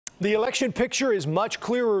The election picture is much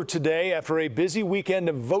clearer today after a busy weekend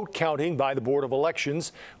of vote counting by the Board of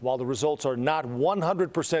Elections. While the results are not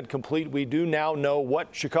 100% complete, we do now know what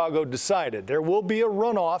Chicago decided. There will be a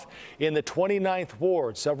runoff in the 29th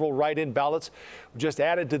ward. Several write-in ballots were just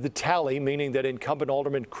added to the tally, meaning that incumbent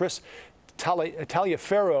Alderman Chris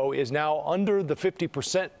Taliaferro is now under the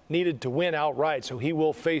 50% needed to win outright, so he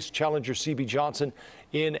will face challenger C.B. Johnson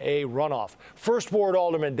in a runoff. First Ward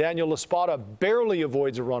Alderman Daniel Spata barely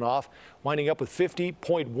avoids a runoff, winding up with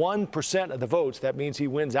 50.1% of the votes. That means he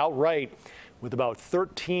wins outright with about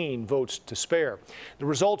 13 votes to spare. The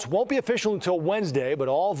results won't be official until Wednesday, but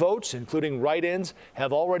all votes, including write-ins,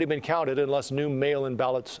 have already been counted unless new mail-in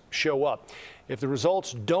ballots show up. If the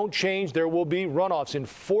results don't change, there will be runoffs in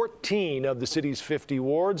 14 of the city's 50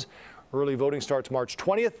 wards. Early voting starts March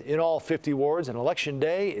 20th in all 50 wards, and Election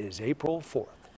Day is April 4th.